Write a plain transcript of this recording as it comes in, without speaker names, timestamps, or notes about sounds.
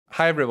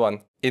Hi everyone,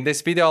 in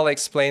this video I'll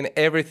explain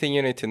everything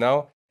you need to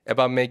know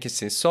about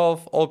McKinsey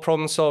Solve or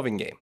problem solving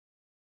game.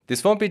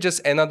 This won't be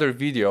just another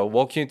video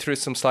walking you through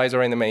some slides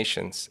or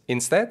animations.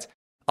 Instead,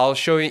 I'll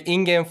show you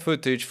in-game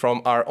footage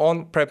from our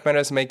own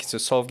Prepmatter's McKinsey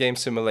Solve game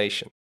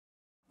simulation.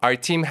 Our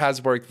team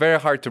has worked very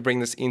hard to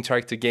bring this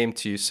interactive game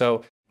to you,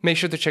 so make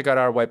sure to check out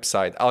our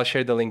website. I'll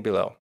share the link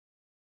below.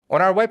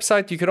 On our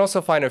website, you can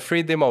also find a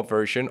free demo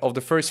version of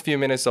the first few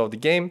minutes of the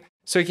game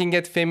so you can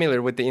get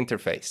familiar with the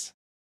interface.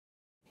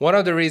 One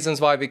of the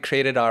reasons why we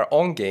created our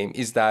own game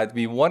is that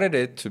we wanted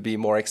it to be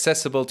more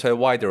accessible to a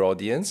wider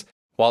audience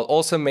while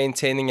also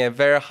maintaining a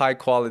very high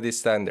quality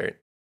standard.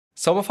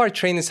 Some of our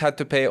trainees had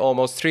to pay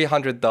almost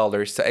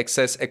 $300 to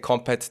access a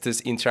competitive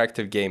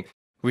interactive game,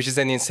 which is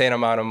an insane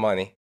amount of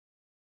money.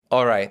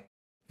 Alright,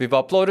 we've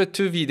uploaded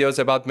 2 videos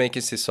about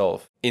McKinsey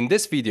Solve. In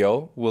this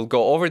video, we'll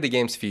go over the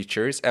game's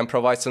features and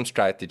provide some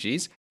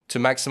strategies to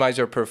maximize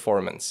your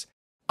performance.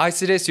 I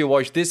suggest you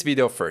watch this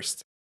video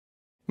first.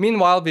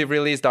 Meanwhile, we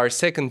released our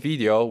second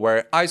video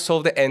where I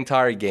solved the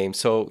entire game,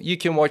 so you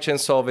can watch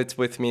and solve it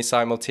with me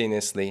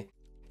simultaneously.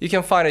 You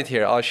can find it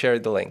here, I'll share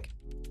the link.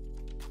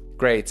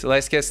 Great,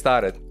 let's get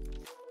started.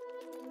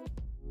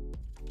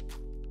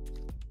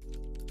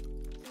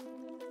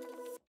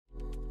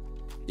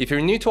 If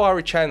you're new to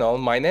our channel,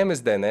 my name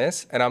is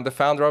Dennis and I'm the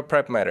founder of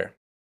Prepmatter.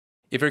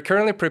 If you're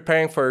currently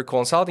preparing for your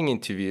consulting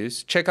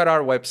interviews, check out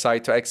our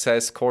website to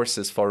access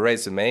courses for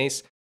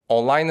resumes,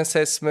 online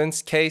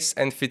assessments, case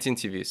and fit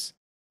interviews.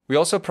 We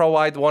also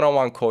provide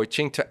one-on-one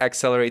coaching to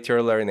accelerate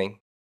your learning.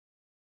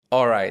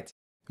 Alright,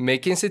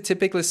 McKinsey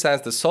typically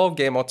sends the Solve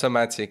game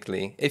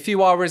automatically a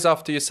few hours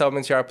after you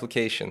submit your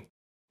application.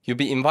 You'll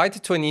be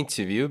invited to an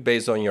interview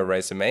based on your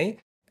resume,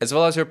 as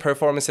well as your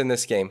performance in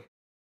this game.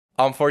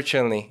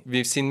 Unfortunately,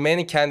 we've seen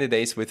many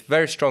candidates with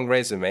very strong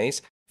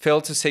resumes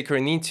fail to secure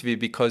an interview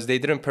because they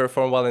didn't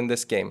perform well in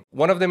this game.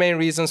 One of the main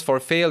reasons for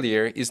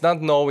failure is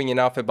not knowing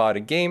enough about a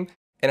game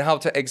and how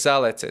to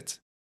excel at it.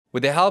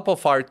 With the help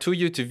of our 2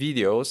 YouTube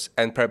videos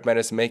and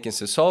Prepmatter's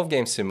McKinsey Solve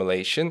game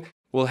simulation,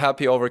 we'll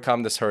help you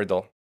overcome this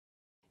hurdle.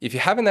 If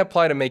you haven't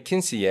applied to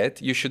McKinsey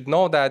yet, you should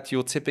know that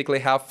you'll typically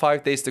have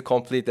 5 days to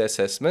complete the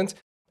assessment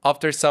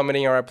after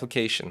submitting your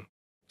application.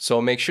 So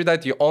make sure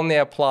that you only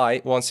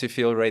apply once you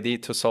feel ready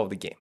to solve the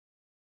game.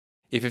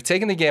 If you've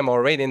taken the game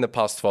already in the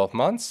past 12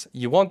 months,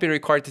 you won't be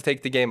required to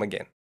take the game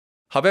again.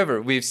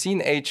 However, we've seen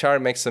HR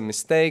make some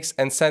mistakes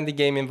and send the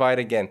game invite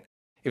again.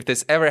 If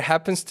this ever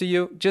happens to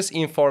you, just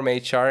inform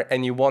HR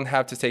and you won't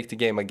have to take the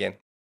game again.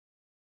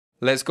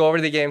 Let's go over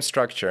the game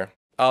structure.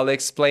 I'll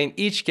explain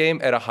each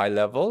game at a high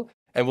level,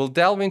 and we'll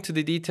delve into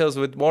the details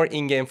with more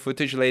in-game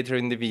footage later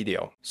in the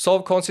video.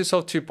 Solve consists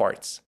of 2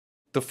 parts.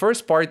 The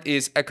first part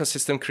is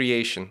ecosystem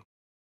creation.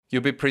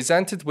 You'll be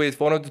presented with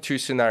one of the 2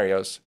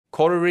 scenarios,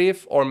 coral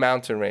reef or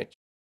mountain ridge.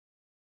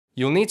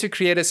 You'll need to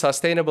create a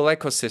sustainable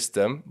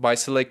ecosystem by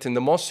selecting the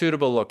most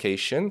suitable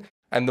location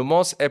and the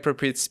most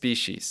appropriate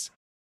species.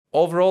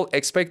 Overall,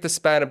 expect to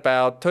spend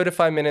about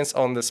 35 minutes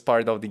on this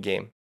part of the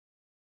game.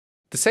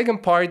 The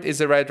second part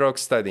is a Redrock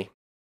Study.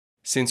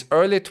 Since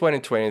early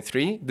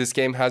 2023, this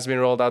game has been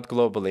rolled out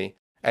globally,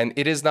 and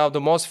it is now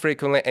the most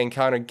frequently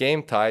encountered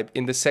game type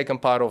in the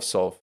second part of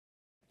Solve.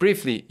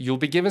 Briefly, you'll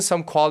be given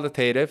some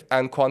qualitative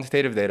and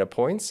quantitative data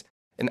points,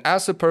 and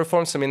asked to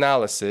perform some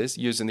analysis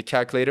using the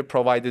calculator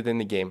provided in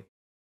the game.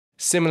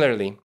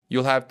 Similarly,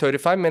 you'll have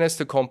 35 minutes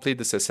to complete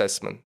this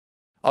assessment.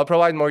 I'll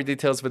provide more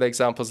details with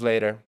examples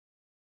later.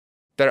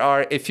 There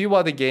are a few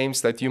other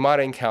games that you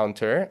might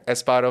encounter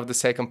as part of the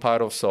second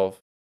part of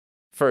Solve.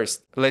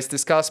 First, let's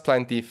discuss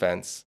Plant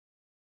Defense.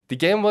 The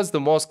game was the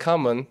most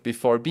common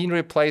before being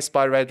replaced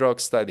by Redrock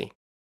Study.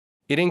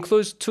 It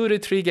includes 2 to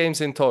 3 games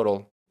in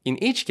total.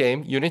 In each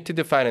game, you need to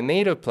define a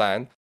native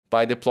plant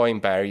by deploying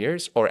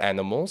barriers or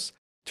animals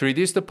to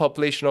reduce the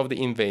population of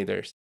the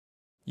invaders.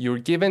 You're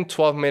given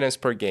 12 minutes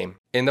per game.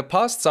 In the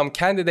past, some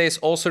candidates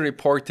also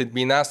reported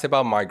being asked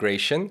about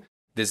migration,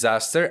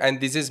 disaster,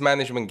 and disease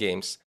management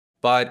games.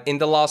 But in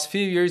the last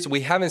few years,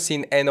 we haven't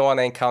seen anyone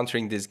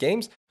encountering these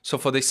games, so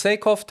for the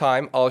sake of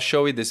time, I'll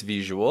show you this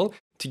visual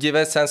to give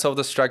a sense of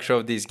the structure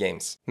of these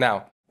games.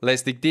 Now,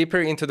 let's dig deeper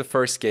into the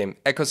first game,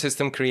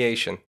 ecosystem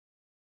creation.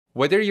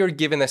 Whether you're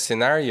given a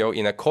scenario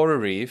in a coral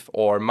reef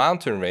or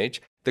mountain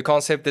ridge, the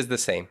concept is the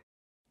same.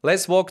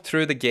 Let's walk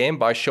through the game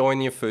by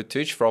showing you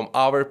footage from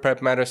our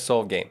Prepmatter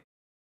Solve game.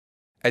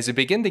 As you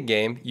begin the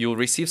game, you'll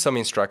receive some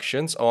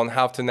instructions on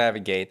how to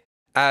navigate,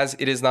 as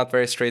it is not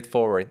very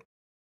straightforward.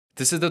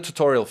 This is the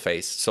tutorial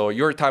phase, so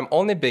your time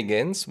only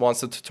begins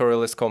once the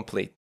tutorial is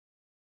complete.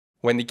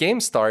 When the game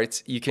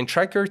starts, you can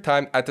track your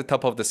time at the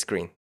top of the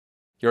screen.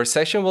 Your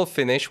session will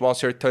finish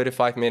once your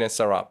 35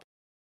 minutes are up.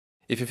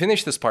 If you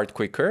finish this part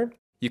quicker,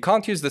 you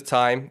can't use the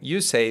time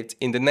you saved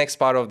in the next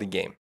part of the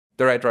game,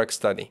 the Redrock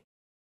Study.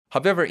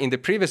 However, in the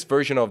previous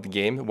version of the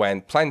game,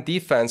 when Plant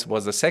Defense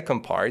was the second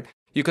part,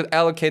 you could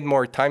allocate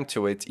more time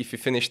to it if you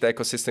finished the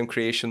ecosystem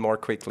creation more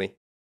quickly.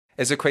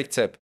 As a quick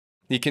tip,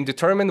 you can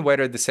determine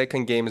whether the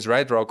second game is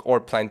Redrock or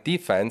Plant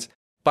Defense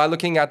by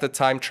looking at the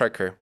time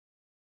tracker.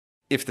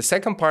 If the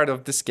second part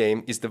of this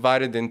game is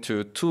divided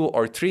into 2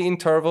 or 3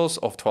 intervals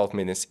of 12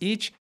 minutes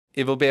each,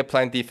 it will be a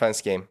plant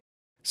defense game.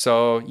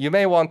 So you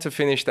may want to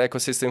finish the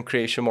ecosystem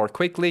creation more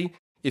quickly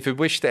if you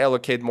wish to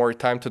allocate more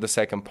time to the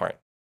second part.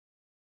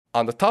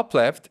 On the top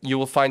left, you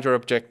will find your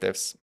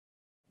objectives.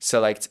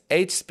 Select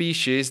 8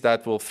 species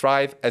that will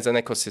thrive as an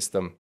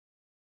ecosystem.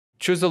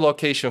 Choose the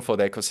location for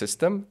the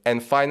ecosystem,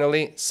 and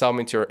finally,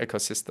 submit your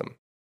ecosystem.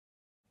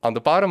 On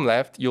the bottom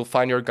left, you'll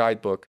find your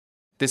guidebook.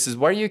 This is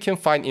where you can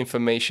find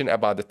information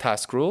about the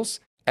task rules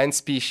and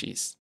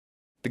species.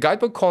 The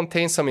guidebook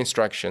contains some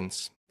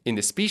instructions. In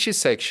the species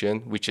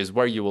section, which is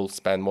where you will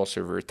spend most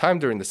of your time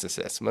during this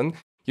assessment,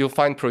 you'll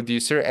find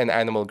producer and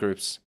animal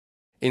groups.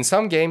 In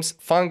some games,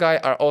 fungi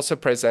are also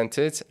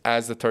presented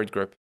as the third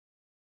group.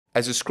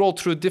 As you scroll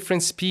through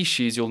different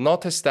species, you'll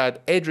notice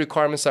that aid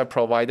requirements are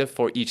provided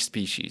for each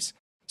species,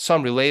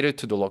 some related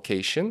to the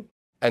location,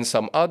 and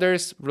some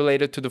others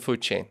related to the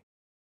food chain.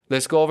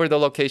 Let's go over the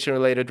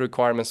location-related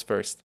requirements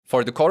first.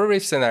 For the coral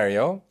reef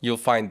scenario, you'll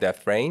find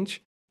depth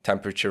range,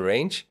 temperature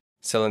range,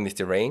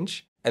 salinity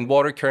range, and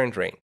water current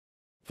range.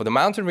 For the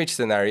mountain ridge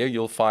scenario,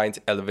 you'll find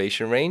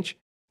elevation range,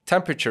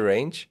 temperature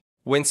range,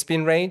 wind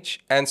speed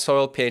range, and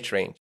soil pH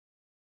range.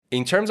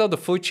 In terms of the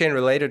food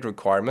chain-related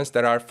requirements,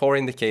 there are 4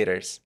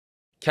 indicators.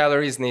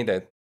 Calories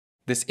needed.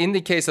 This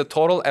indicates the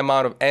total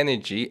amount of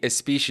energy a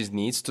species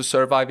needs to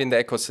survive in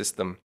the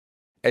ecosystem.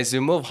 As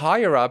you move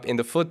higher up in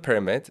the food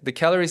pyramid, the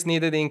calories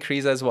needed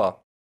increase as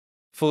well.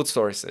 Food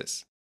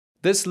sources.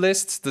 This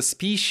lists the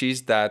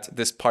species that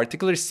this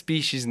particular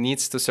species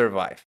needs to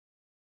survive.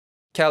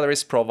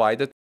 Calories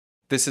provided.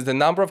 This is the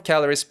number of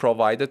calories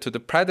provided to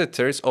the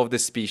predators of the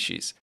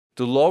species.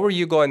 The lower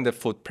you go in the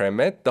food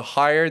pyramid, the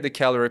higher the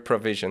calorie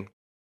provision.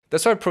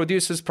 That's why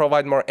producers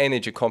provide more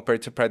energy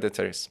compared to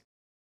predators.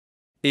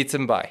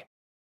 Eaten by.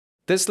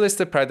 This lists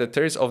the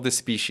predators of the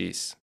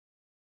species.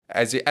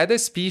 As you add a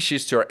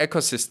species to your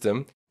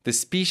ecosystem, the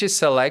Species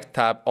Select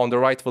tab on the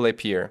right will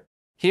appear.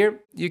 Here,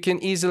 you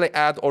can easily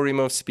add or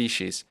remove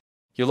species.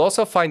 You'll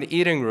also find the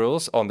eating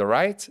rules on the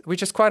right,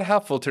 which is quite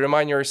helpful to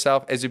remind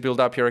yourself as you build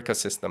up your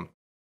ecosystem.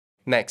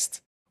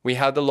 Next, we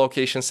have the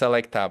Location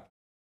Select tab.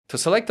 To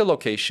select the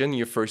location,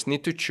 you first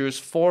need to choose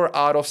 4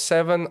 out of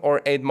 7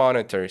 or 8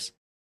 monitors.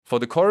 For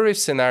the coral reef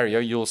scenario,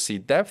 you'll see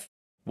depth,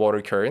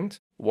 water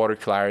current, water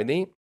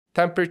clarity,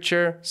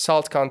 temperature,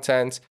 salt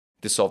content,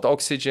 dissolved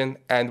oxygen,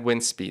 and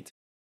wind speed.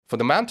 For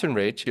the mountain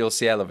ridge, you'll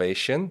see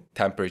elevation,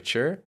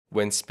 temperature,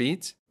 wind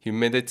speed,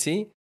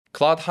 humidity,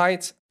 cloud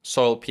height,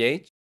 soil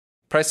pH,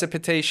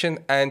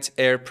 precipitation, and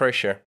air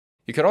pressure.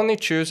 You can only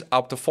choose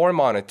up to 4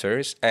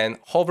 monitors and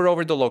hover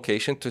over the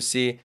location to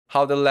see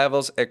how the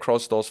levels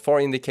across those 4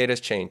 indicators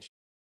change.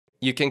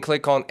 You can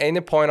click on any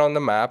point on the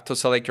map to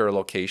select your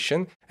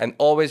location and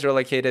always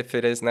relocate if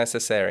it is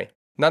necessary.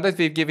 Now that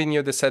we've given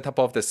you the setup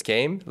of this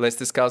game, let's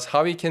discuss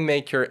how you can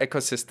make your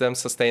ecosystem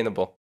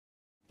sustainable.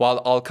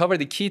 While I'll cover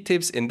the key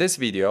tips in this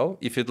video,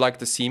 if you'd like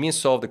to see me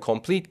solve the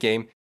complete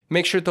game,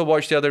 make sure to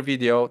watch the other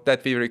video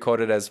that we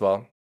recorded as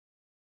well.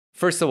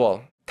 First of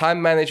all,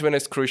 time management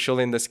is crucial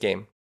in this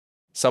game.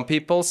 Some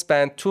people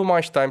spend too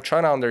much time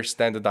trying to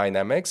understand the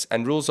dynamics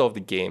and rules of the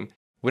game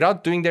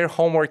without doing their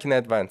homework in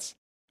advance.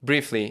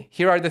 Briefly,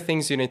 here are the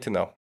things you need to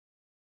know.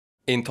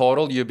 In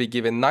total, you'll be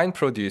given 9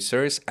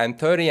 producers and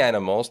 30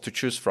 animals to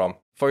choose from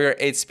for your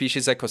 8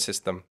 species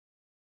ecosystem.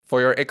 For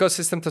your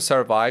ecosystem to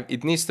survive,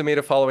 it needs to meet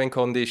the following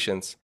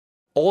conditions.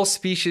 All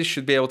species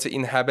should be able to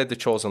inhabit the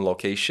chosen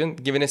location,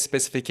 given its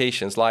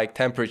specifications like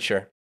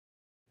temperature.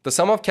 The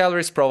sum of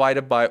calories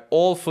provided by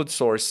all food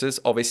sources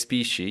of a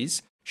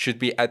species should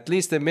be at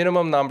least the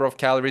minimum number of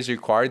calories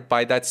required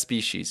by that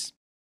species.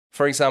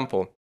 For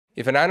example,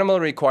 if an animal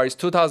requires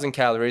 2,000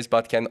 calories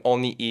but can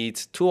only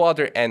eat 2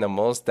 other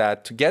animals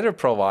that together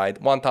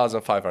provide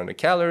 1,500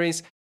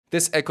 calories,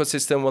 this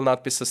ecosystem will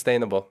not be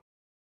sustainable.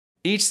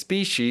 Each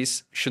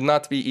species should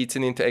not be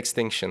eaten into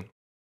extinction.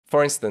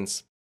 For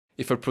instance,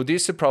 if a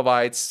producer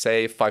provides,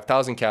 say,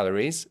 5,000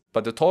 calories,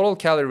 but the total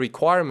calorie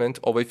requirement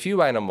of a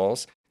few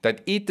animals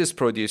that eat this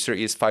producer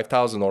is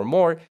 5,000 or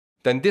more,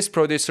 then this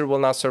producer will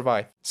not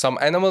survive. Some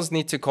animals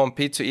need to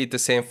compete to eat the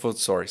same food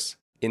source.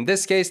 In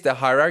this case, the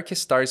hierarchy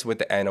starts with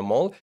the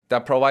animal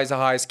that provides the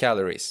highest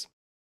calories.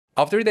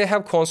 After they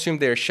have consumed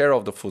their share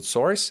of the food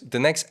source, the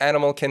next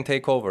animal can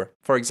take over.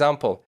 For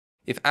example,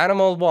 if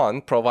animal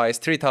 1 provides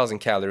 3,000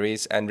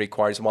 calories and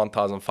requires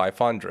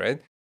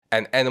 1,500,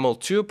 and animal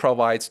 2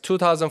 provides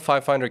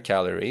 2,500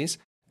 calories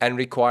and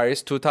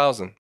requires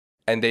 2,000,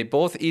 and they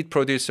both eat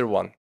producer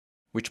 1,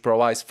 which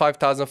provides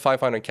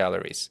 5,500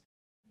 calories.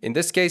 In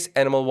this case,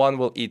 animal 1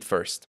 will eat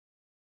first.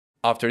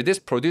 After this,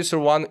 producer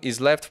 1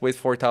 is left with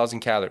 4,000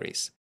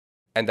 calories,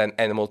 and then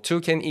animal 2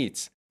 can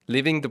eat,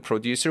 leaving the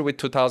producer with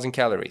 2,000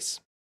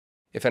 calories.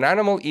 If an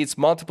animal eats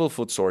multiple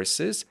food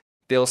sources,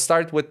 they'll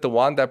start with the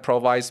one that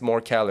provides more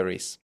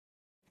calories.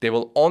 They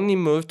will only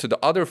move to the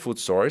other food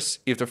source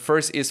if the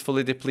first is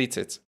fully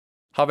depleted.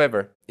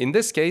 However, in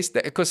this case,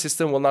 the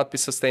ecosystem will not be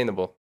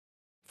sustainable.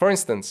 For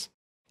instance,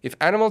 if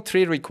animal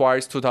 3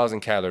 requires 2,000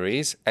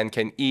 calories and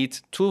can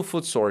eat 2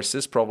 food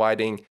sources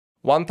providing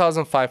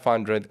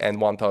 1,500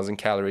 and 1,000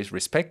 calories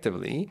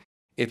respectively,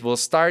 it will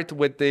start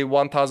with the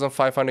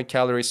 1,500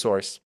 calorie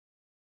source.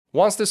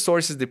 Once the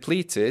source is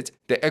depleted,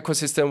 the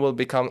ecosystem will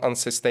become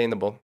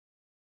unsustainable.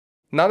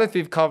 Now that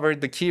we've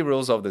covered the key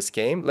rules of this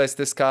game, let's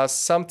discuss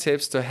some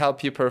tips to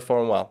help you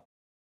perform well.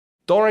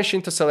 Don't rush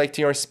into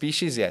selecting your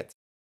species yet.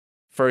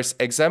 First,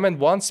 examine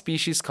one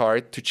species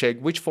card to check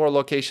which 4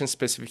 location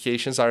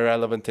specifications are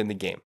relevant in the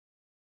game.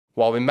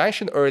 While we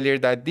mentioned earlier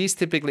that these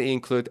typically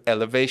include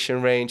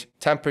elevation range,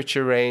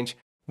 temperature range,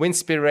 wind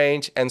speed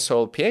range, and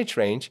soil pH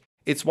range,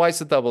 it's wise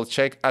to double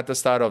check at the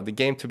start of the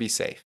game to be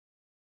safe.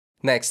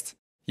 Next,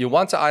 you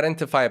want to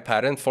identify a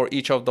pattern for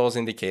each of those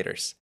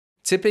indicators.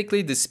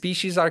 Typically, the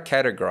species are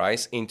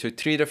categorized into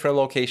 3 different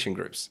location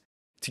groups.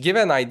 To give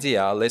an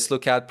idea, let's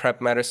look at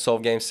Prepmatter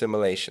Solve game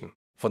simulation.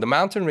 For the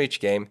Mountain Ridge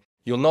game,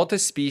 you'll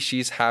notice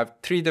species have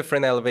 3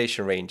 different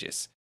elevation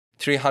ranges: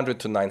 300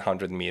 to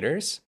 900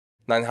 meters,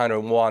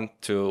 901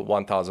 to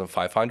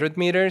 1,500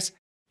 meters,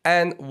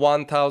 and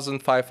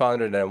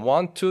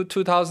 1,501 to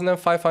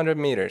 2,500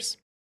 meters.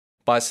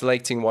 By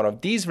selecting one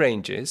of these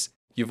ranges,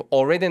 you've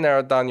already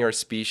narrowed down your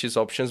species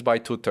options by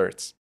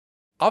 2/3.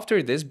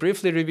 After this,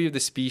 briefly review the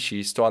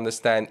species to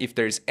understand if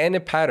there is any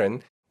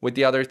pattern with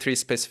the other 3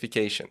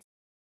 specifications.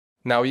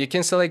 Now you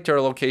can select your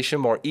location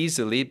more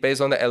easily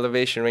based on the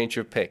elevation range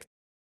you picked.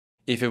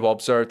 If you've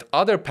observed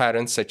other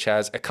patterns such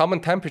as a common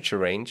temperature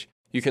range,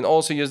 you can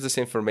also use this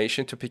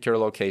information to pick your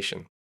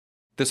location.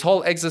 This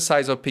whole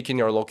exercise of picking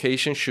your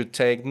location should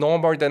take no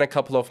more than a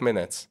couple of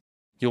minutes.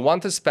 You'll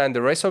want to spend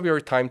the rest of your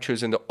time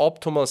choosing the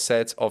optimal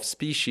set of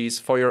species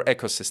for your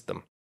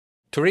ecosystem.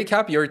 To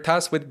recap, you're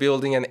tasked with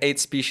building an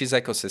 8-species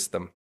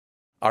ecosystem.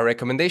 Our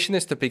recommendation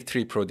is to pick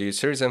 3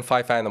 producers and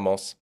 5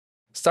 animals.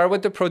 Start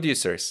with the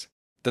producers.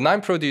 The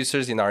 9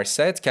 producers in our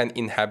set can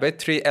inhabit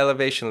 3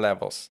 elevation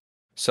levels.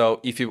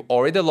 So if you've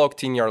already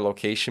locked in your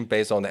location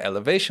based on the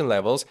elevation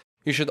levels,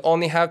 you should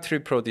only have 3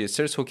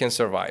 producers who can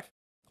survive.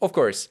 Of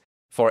course,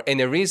 for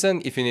any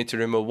reason, if you need to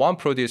remove one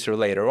producer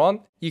later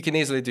on, you can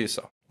easily do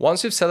so.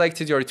 Once you've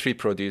selected your 3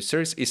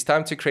 producers, it's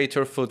time to create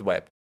your food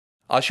web.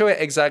 I'll show you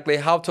exactly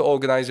how to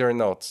organize your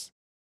notes.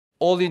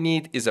 All you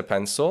need is a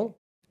pencil,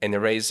 an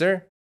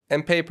eraser,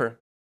 and paper.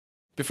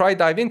 Before I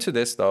dive into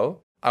this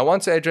though, I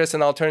want to address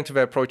an alternative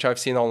approach I've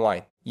seen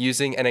online,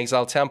 using an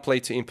Excel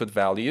template to input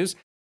values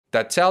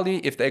that tell you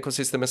if the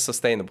ecosystem is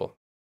sustainable.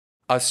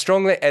 I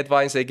strongly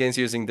advise against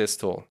using this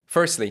tool.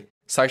 Firstly,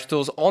 such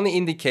tools only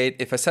indicate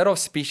if a set of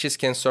species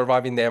can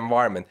survive in the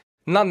environment,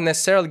 not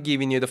necessarily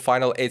giving you the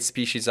final 8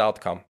 species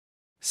outcome.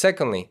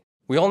 Secondly,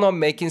 we all know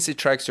McKinsey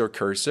tracks your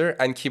cursor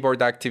and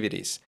keyboard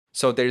activities,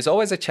 so there is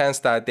always a chance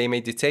that they may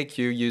detect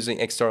you using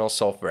external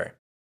software.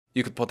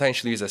 You could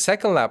potentially use a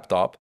second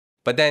laptop,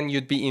 but then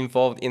you'd be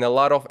involved in a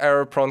lot of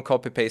error-prone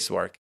copy-paste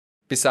work.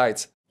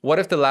 Besides, what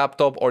if the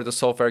laptop or the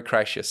software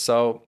crashes?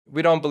 So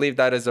we don't believe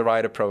that is the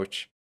right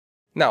approach.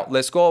 Now,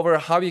 let's go over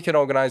how you can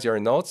organize your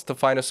notes to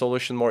find a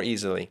solution more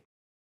easily.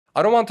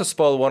 I don't want to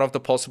spoil one of the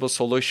possible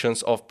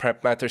solutions of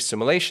Prepmatter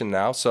simulation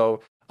now,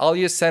 so I'll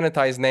use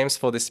sanitized names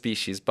for the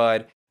species,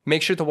 but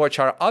make sure to watch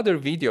our other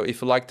video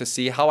if you'd like to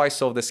see how I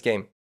solve this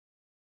game.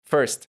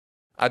 First,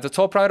 at the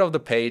top right of the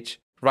page,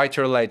 write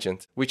your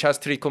legend, which has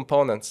 3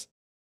 components: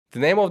 the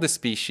name of the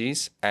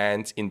species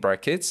and, in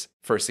brackets,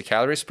 first the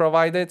calories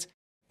provided,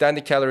 then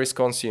the calories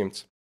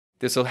consumed.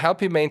 This will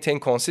help you maintain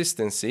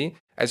consistency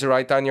as you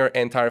write down your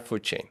entire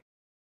food chain.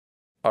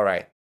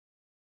 Alright,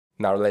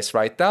 now let's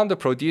write down the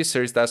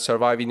producers that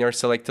survive in your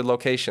selected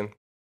location.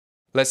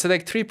 Let's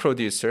select 3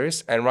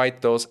 producers and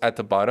write those at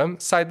the bottom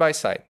side by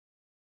side.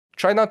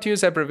 Try not to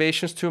use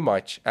abbreviations too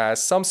much,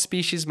 as some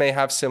species may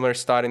have similar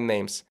starting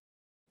names.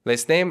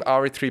 Let's name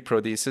our 3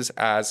 producers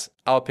as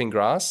alpine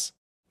grass,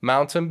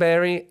 mountain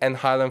berry, and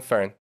highland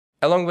fern,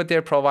 along with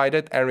their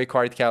provided and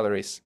required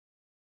calories.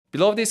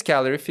 Below these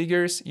calorie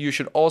figures, you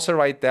should also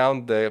write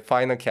down the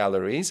final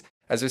calories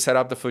as we set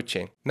up the food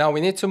chain. Now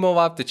we need to move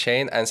up the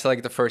chain and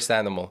select the first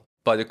animal.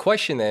 But the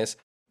question is,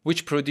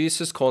 which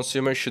producer's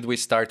consumer should we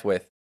start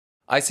with?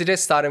 I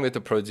suggest starting with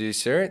the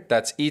producer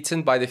that's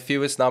eaten by the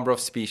fewest number of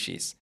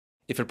species.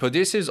 If a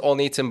producer is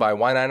only eaten by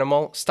one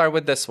animal, start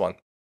with this one.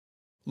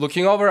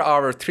 Looking over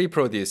our 3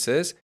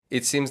 producers,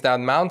 it seems that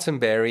mountain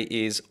berry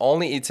is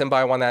only eaten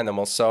by one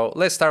animal, so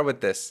let's start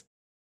with this.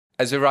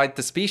 As we write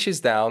the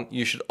species down,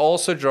 you should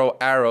also draw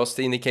arrows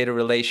to indicate a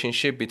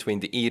relationship between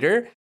the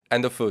eater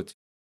and the food.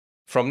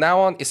 From now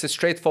on, it's a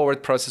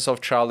straightforward process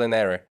of trial and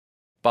error.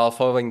 By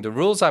following the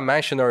rules I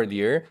mentioned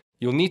earlier,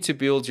 you'll need to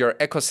build your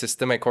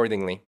ecosystem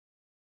accordingly.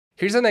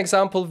 Here's an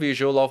example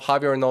visual of how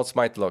your notes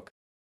might look.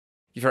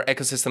 If your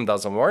ecosystem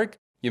doesn't work,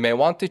 you may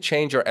want to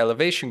change your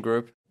elevation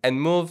group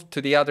and move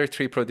to the other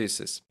 3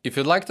 producers. If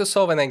you'd like to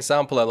solve an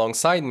example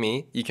alongside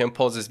me, you can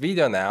pause this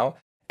video now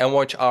and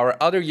watch our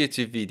other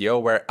YouTube video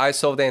where I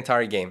solved the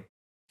entire game.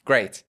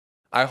 Great!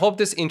 I hope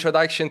this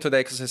introduction to the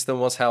ecosystem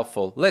was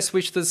helpful. Let's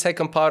switch to the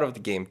second part of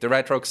the game, the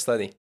Redrock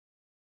Study.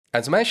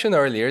 As mentioned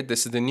earlier,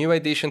 this is the new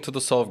addition to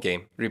the Solve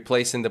game,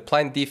 replacing the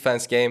Plant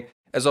Defense game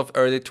as of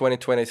early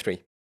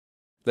 2023.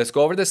 Let's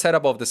go over the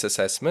setup of this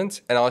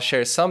assessment, and I'll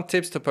share some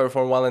tips to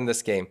perform well in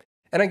this game.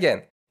 And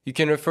again, you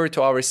can refer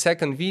to our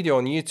second video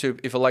on YouTube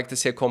if you'd like to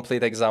see a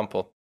complete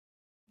example.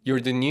 You're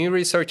the new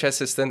research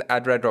assistant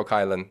at Redrock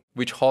Island,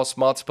 which hosts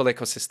multiple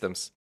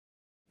ecosystems.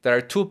 There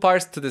are two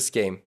parts to this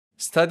game: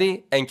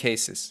 study and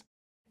cases.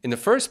 In the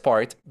first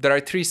part, there are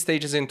 3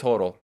 stages in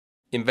total: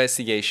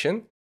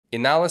 investigation,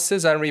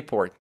 analysis, and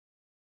report.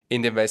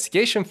 In the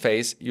investigation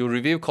phase, you'll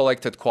review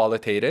collected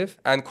qualitative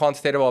and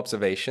quantitative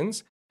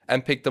observations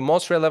and pick the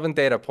most relevant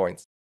data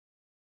points.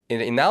 In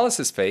the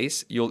analysis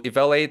phase, you'll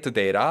evaluate the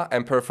data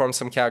and perform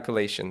some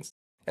calculations.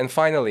 And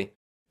finally,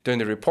 during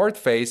the report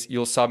phase,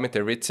 you'll submit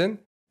a written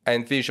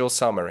and visual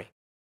summary.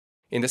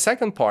 In the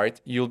second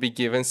part, you'll be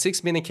given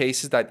 6 mini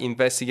cases that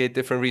investigate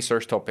different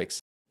research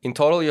topics. In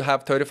total, you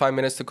have 35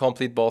 minutes to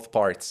complete both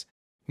parts.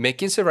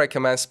 McKinsey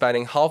recommends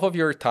spending half of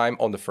your time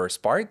on the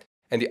first part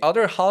and the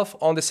other half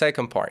on the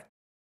second part.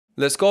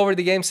 Let's go over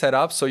the game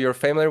setup so you're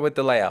familiar with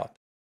the layout.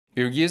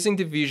 We're using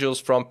the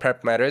visuals from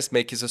Prepmatter's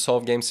McKinsey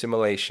Solve game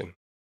simulation.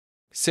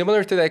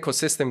 Similar to the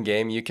ecosystem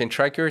game, you can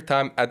track your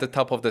time at the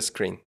top of the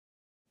screen.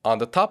 On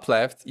the top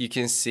left, you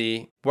can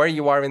see where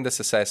you are in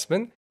this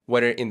assessment,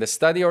 whether in the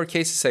study or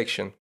cases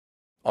section.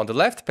 On the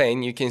left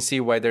pane, you can see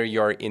whether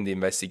you're in the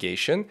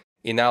investigation,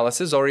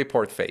 analysis, or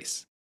report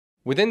phase.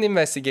 Within the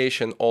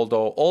investigation,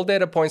 although all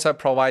data points are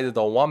provided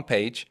on one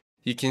page,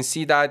 you can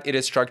see that it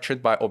is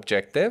structured by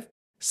objective,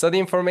 study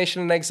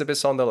information, and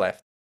exhibits on the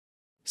left.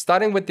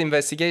 Starting with the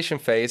investigation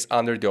phase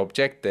under the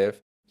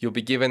objective, you'll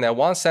be given a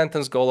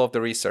 1-sentence goal of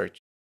the research.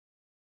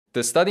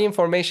 The study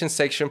information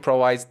section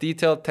provides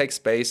detailed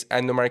text-based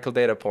and numerical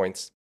data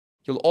points.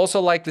 You'll also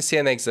likely see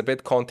an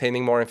exhibit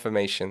containing more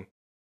information.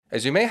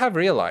 As you may have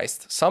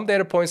realized, some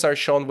data points are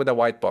shown with a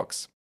white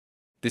box.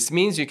 This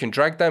means you can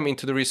drag them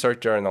into the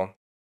research journal.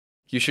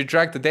 You should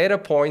drag the data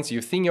points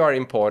you think are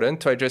important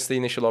to address the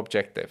initial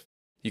objective.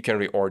 You can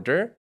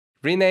reorder,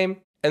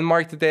 rename, and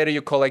mark the data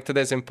you collected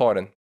as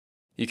important.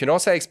 You can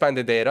also expand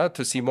the data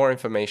to see more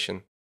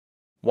information.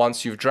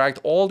 Once you've dragged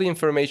all the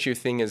information you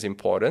think is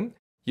important,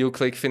 you'll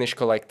click Finish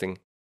Collecting.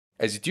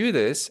 As you do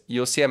this,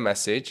 you'll see a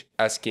message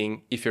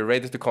asking if you're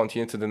ready to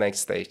continue to the next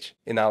stage,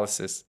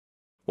 analysis.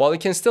 While you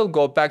can still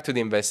go back to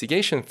the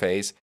investigation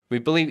phase, we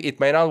believe it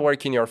may not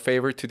work in your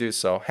favor to do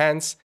so.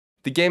 Hence,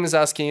 the game is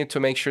asking you to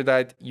make sure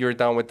that you're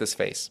done with this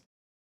phase.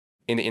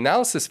 In the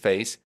analysis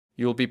phase,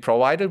 you'll be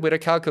provided with a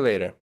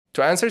calculator.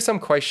 To answer some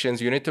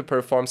questions, you need to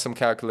perform some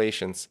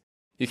calculations.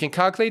 You can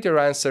calculate your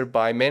answer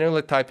by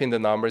manually typing the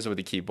numbers with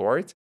the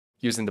keyboard,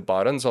 using the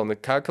buttons on the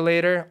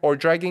calculator, or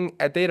dragging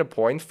a data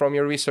point from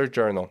your research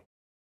journal.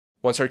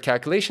 Once your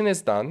calculation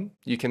is done,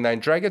 you can then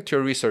drag it to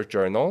your research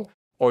journal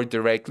or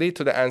directly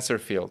to the answer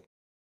field.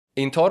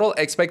 In total,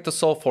 expect to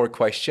solve 4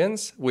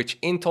 questions, which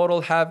in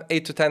total have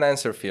 8 to 10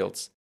 answer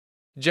fields.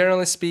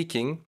 Generally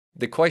speaking,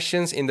 the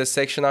questions in this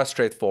section are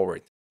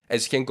straightforward,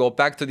 as you can go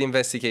back to the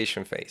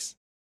investigation phase.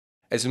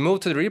 As you move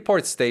to the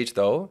report stage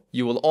though,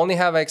 you will only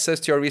have access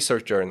to your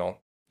research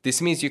journal.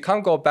 This means you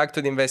can't go back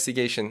to the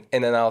investigation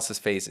and analysis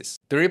phases.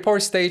 The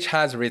report stage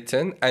has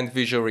written and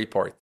visual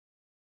report.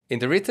 In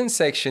the written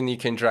section, you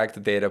can drag the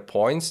data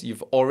points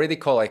you've already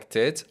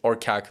collected or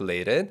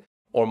calculated,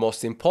 or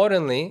most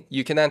importantly,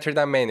 you can enter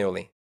them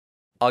manually.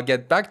 I'll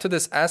get back to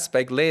this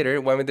aspect later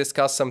when we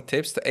discuss some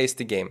tips to ace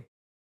the game.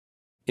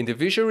 In the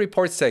visual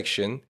report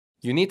section,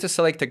 you need to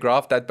select a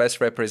graph that best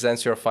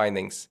represents your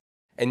findings.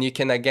 And you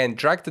can again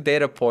drag the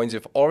data points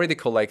you've already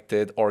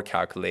collected or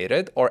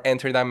calculated or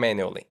enter them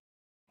manually.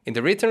 In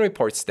the written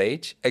report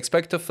stage,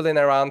 expect to fill in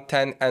around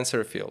 10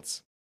 answer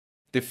fields.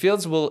 The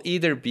fields will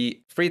either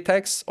be free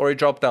text or a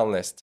drop-down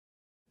list.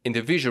 In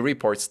the visual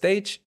report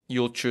stage,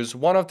 you'll choose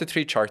one of the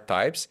 3 chart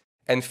types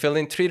and fill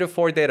in 3 to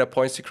 4 data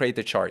points to create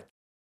the chart.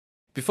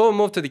 Before we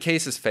move to the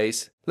cases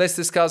phase, let's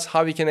discuss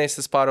how we can ace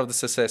this part of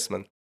this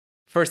assessment.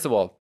 First of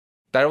all,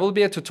 there will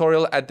be a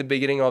tutorial at the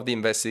beginning of the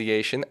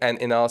investigation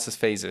and analysis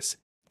phases.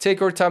 Take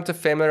your time to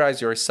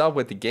familiarize yourself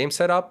with the game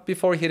setup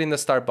before hitting the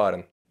start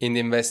button. In the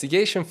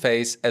investigation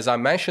phase, as I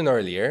mentioned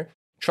earlier,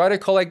 try to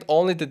collect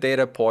only the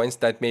data points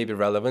that may be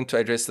relevant to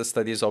address the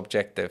study's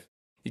objective.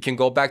 You can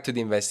go back to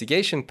the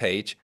investigation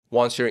page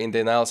once you're in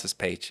the analysis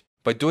page,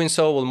 but doing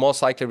so will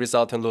most likely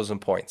result in losing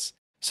points.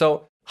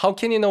 So, how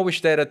can you know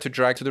which data to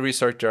drag to the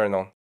research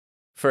journal?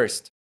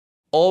 First,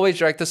 always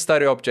drag the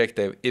study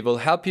objective. It will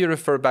help you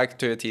refer back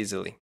to it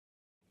easily.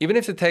 Even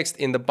if the text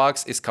in the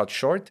box is cut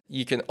short,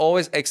 you can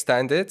always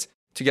extend it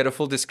to get a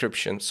full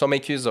description, so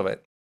make use of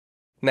it.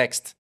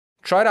 Next,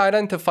 try to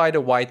identify the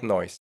white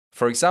noise.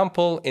 For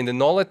example, in the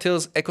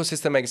Nolatils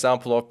ecosystem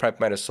example of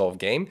Prepmatter Solve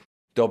game,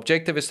 the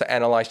objective is to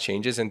analyze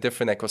changes in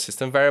different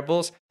ecosystem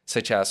variables,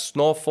 such as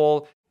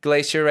snowfall,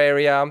 glacier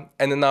area,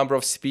 and the number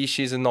of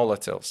species in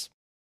Nolatils.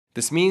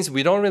 This means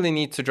we don't really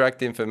need to drag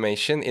the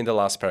information in the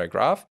last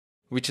paragraph,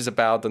 which is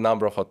about the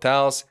number of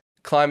hotels,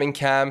 climbing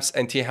camps,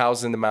 and tea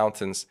houses in the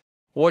mountains.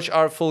 Watch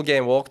our full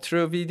game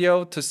walkthrough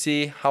video to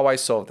see how I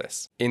solve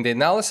this. In the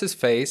analysis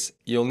phase,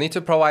 you'll need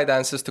to provide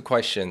answers to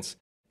questions.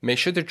 Make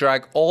sure to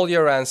drag all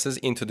your answers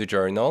into the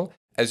journal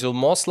as you'll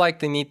most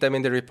likely need them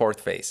in the report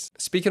phase.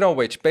 Speaking of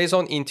which, based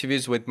on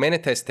interviews with many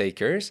test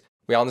takers,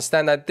 we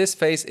understand that this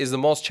phase is the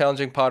most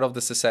challenging part of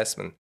this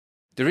assessment.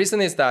 The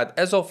reason is that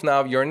as of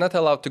now, you're not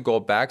allowed to go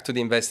back to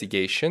the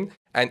investigation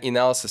and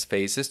analysis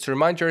phases to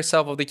remind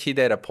yourself of the key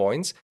data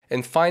points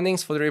and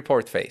findings for the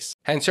report phase.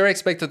 Hence, you're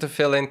expected to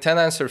fill in 10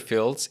 answer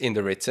fields in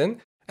the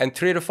written and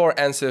 3 to 4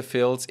 answer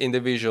fields in the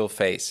visual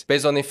phase,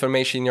 based on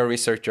information in your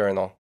research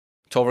journal.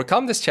 To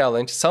overcome this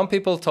challenge, some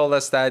people told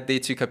us that they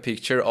took a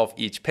picture of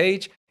each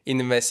page in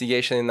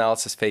investigation and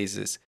analysis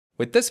phases.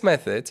 With this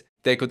method,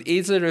 they could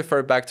easily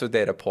refer back to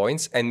data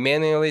points and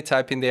manually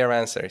type in their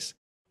answers.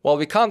 While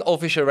we can't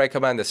officially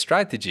recommend this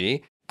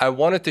strategy, I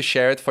wanted to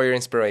share it for your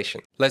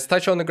inspiration. Let's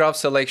touch on the graph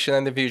selection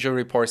and the visual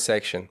report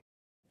section.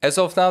 As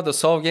of now, the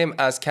Solve game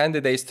asks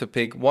candidates to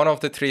pick one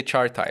of the 3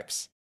 chart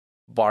types: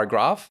 bar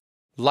graph,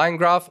 line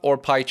graph, or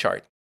pie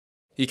chart.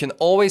 You can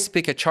always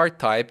pick a chart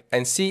type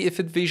and see if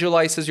it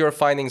visualizes your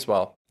findings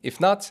well.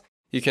 If not,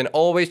 you can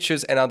always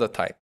choose another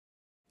type.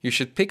 You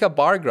should pick a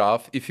bar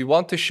graph if you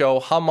want to show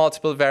how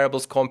multiple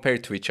variables compare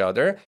to each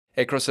other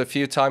across a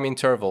few time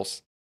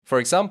intervals. For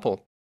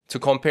example, to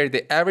compare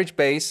the average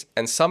base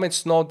and summit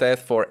snow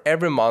depth for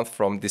every month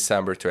from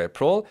December to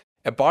April,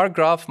 a bar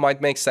graph might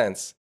make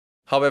sense.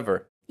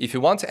 However, if you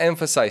want to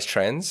emphasize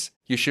trends,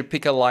 you should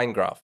pick a line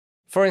graph.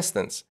 For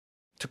instance,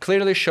 to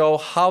clearly show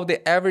how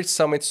the average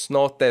summit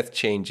snow depth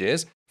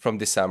changes from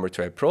December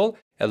to April,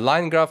 a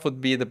line graph would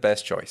be the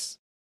best choice.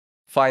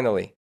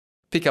 Finally,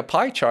 pick a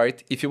pie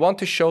chart if you want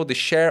to show the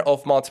share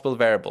of multiple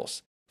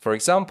variables. For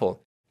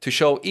example, to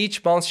show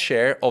each month's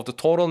share of the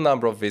total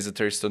number of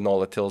visitors to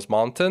Nolet Hills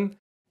Mountain,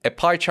 a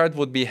pie chart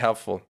would be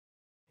helpful.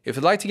 If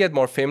you'd like to get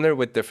more familiar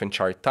with different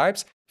chart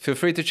types, feel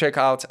free to check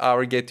out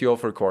our Get the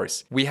Offer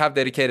course. We have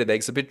dedicated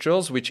exhibit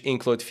drills which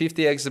include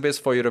 50 exhibits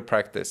for you to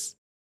practice.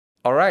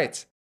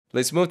 Alright,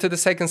 let's move to the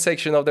second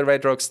section of the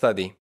Redrock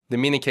study, the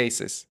mini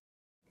cases.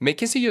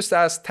 McKinsey used to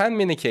ask 10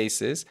 mini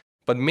cases,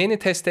 but many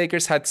test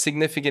takers had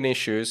significant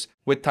issues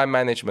with time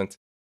management.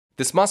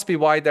 This must be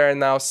why there are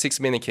now 6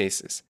 mini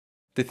cases.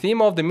 The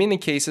theme of the mini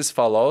cases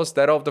follows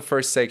that of the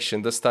first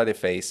section, the study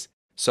phase.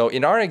 So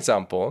in our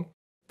example,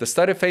 the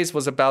study phase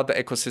was about the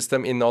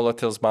ecosystem in Nolet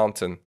Hills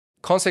Mountain.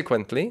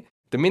 Consequently,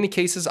 the mini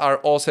cases are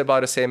also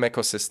about the same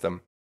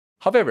ecosystem.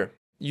 However,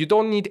 you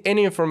don't need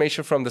any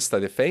information from the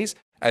study phase,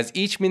 as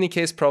each mini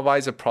case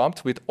provides a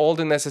prompt with all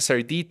the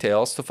necessary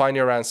details to find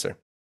your answer.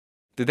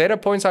 The data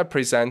points are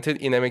presented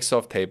in a mix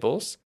of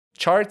tables,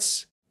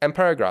 charts, and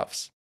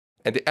paragraphs,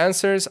 and the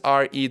answers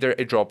are either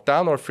a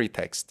drop-down or free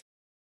text.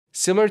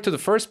 Similar to the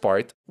first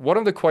part, one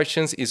of the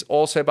questions is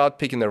also about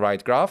picking the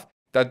right graph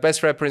that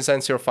best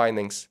represents your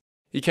findings.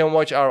 You can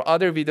watch our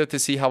other video to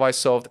see how I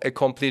solved a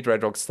complete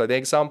Redrock study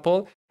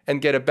example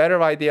and get a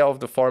better idea of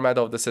the format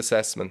of this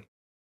assessment.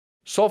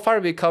 So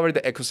far, we covered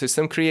the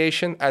ecosystem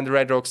creation and the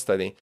Redrock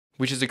study,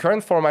 which is the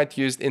current format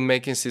used in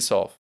McKinsey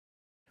Solve.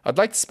 I'd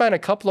like to spend a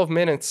couple of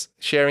minutes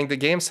sharing the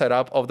game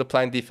setup of the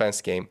planned defense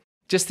game,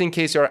 just in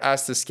case you're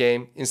asked this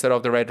game instead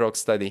of the Redrock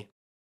study.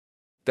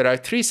 There are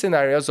 3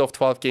 scenarios of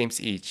 12 games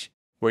each,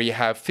 where you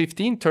have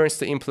 15 turns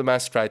to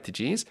implement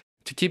strategies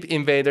to keep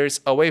invaders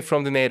away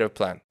from the native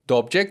plan. The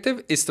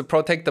objective is to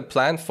protect the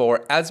plan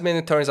for as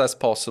many turns as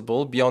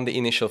possible beyond the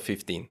initial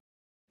 15.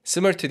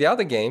 Similar to the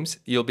other games,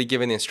 you'll be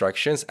given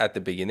instructions at the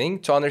beginning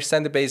to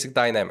understand the basic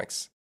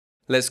dynamics.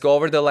 Let's go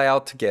over the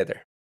layout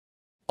together.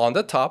 On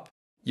the top,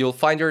 you'll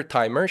find your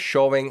timer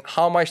showing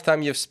how much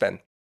time you've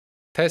spent.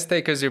 Test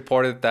takers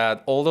reported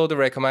that although the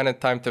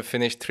recommended time to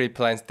finish 3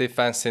 planned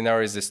defense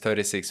scenarios is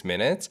 36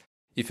 minutes,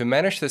 if you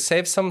manage to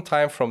save some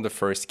time from the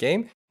first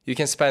game, you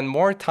can spend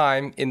more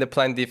time in the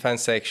planned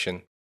defense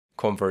section.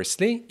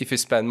 Conversely, if you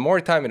spend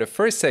more time in the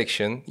first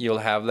section, you'll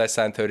have less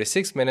than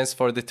 36 minutes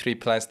for the 3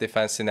 planned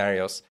defense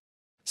scenarios.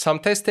 Some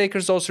test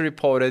takers also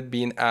reported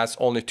being asked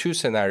only 2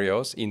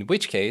 scenarios, in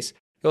which case,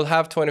 you'll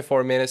have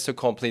 24 minutes to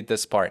complete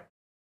this part.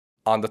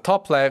 On the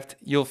top left,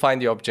 you'll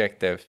find the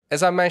objective.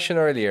 As I mentioned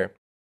earlier,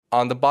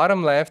 on the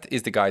bottom left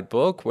is the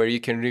guidebook where you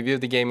can review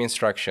the game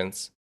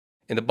instructions.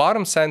 In the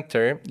bottom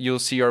center, you'll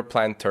see your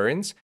planned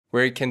turns,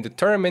 where you can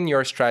determine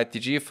your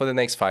strategy for the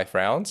next 5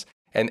 rounds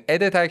and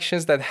edit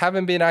actions that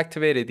haven't been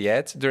activated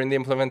yet during the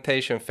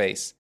implementation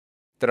phase.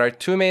 There are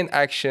 2 main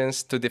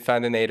actions to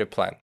defend the native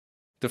plan.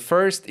 The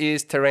first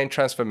is terrain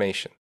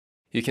transformation.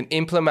 You can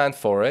implement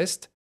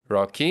forest,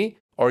 rocky,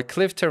 or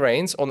cliff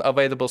terrains on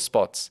available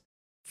spots.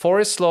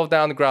 Forests slow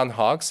down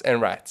groundhogs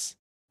and rats.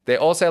 They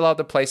also allow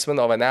the placement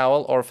of an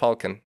owl or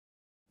falcon.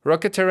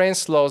 Rocky terrain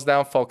slows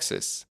down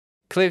foxes.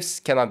 Cliffs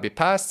cannot be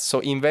passed, so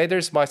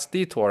invaders must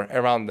detour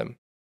around them.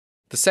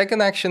 The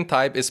second action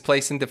type is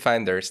placing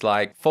defenders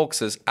like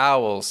foxes,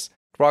 owls,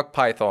 rock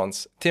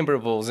pythons, timber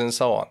wolves, and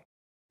so on.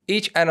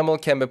 Each animal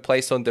can be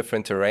placed on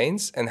different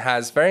terrains and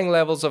has varying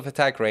levels of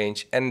attack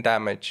range and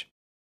damage.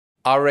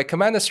 Our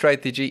recommended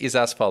strategy is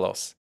as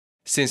follows.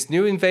 Since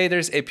new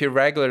invaders appear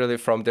regularly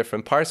from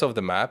different parts of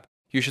the map,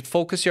 you should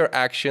focus your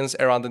actions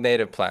around the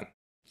native plan,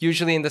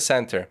 usually in the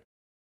center.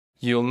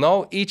 You'll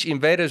know each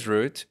invader's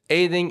route,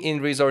 aiding in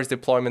resource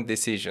deployment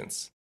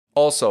decisions.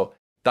 Also,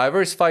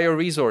 Diversify your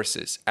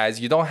resources, as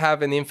you don't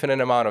have an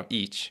infinite amount of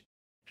each.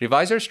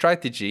 Revise your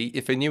strategy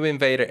if a new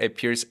invader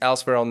appears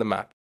elsewhere on the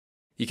map.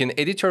 You can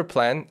edit your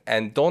plan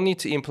and don't need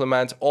to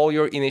implement all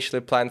your initially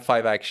planned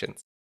 5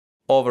 actions.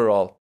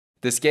 Overall,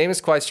 this game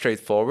is quite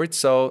straightforward,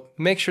 so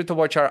make sure to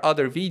watch our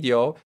other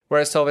video where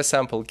I solve a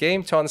sample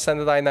game to understand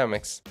the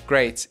dynamics.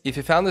 Great, if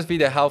you found this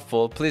video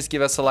helpful, please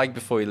give us a like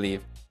before you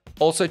leave.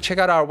 Also check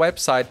out our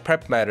website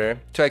Prepmatter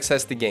to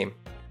access the game.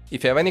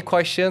 If you have any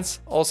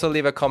questions, also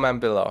leave a comment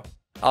below.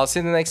 I'll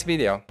see you in the next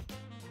video.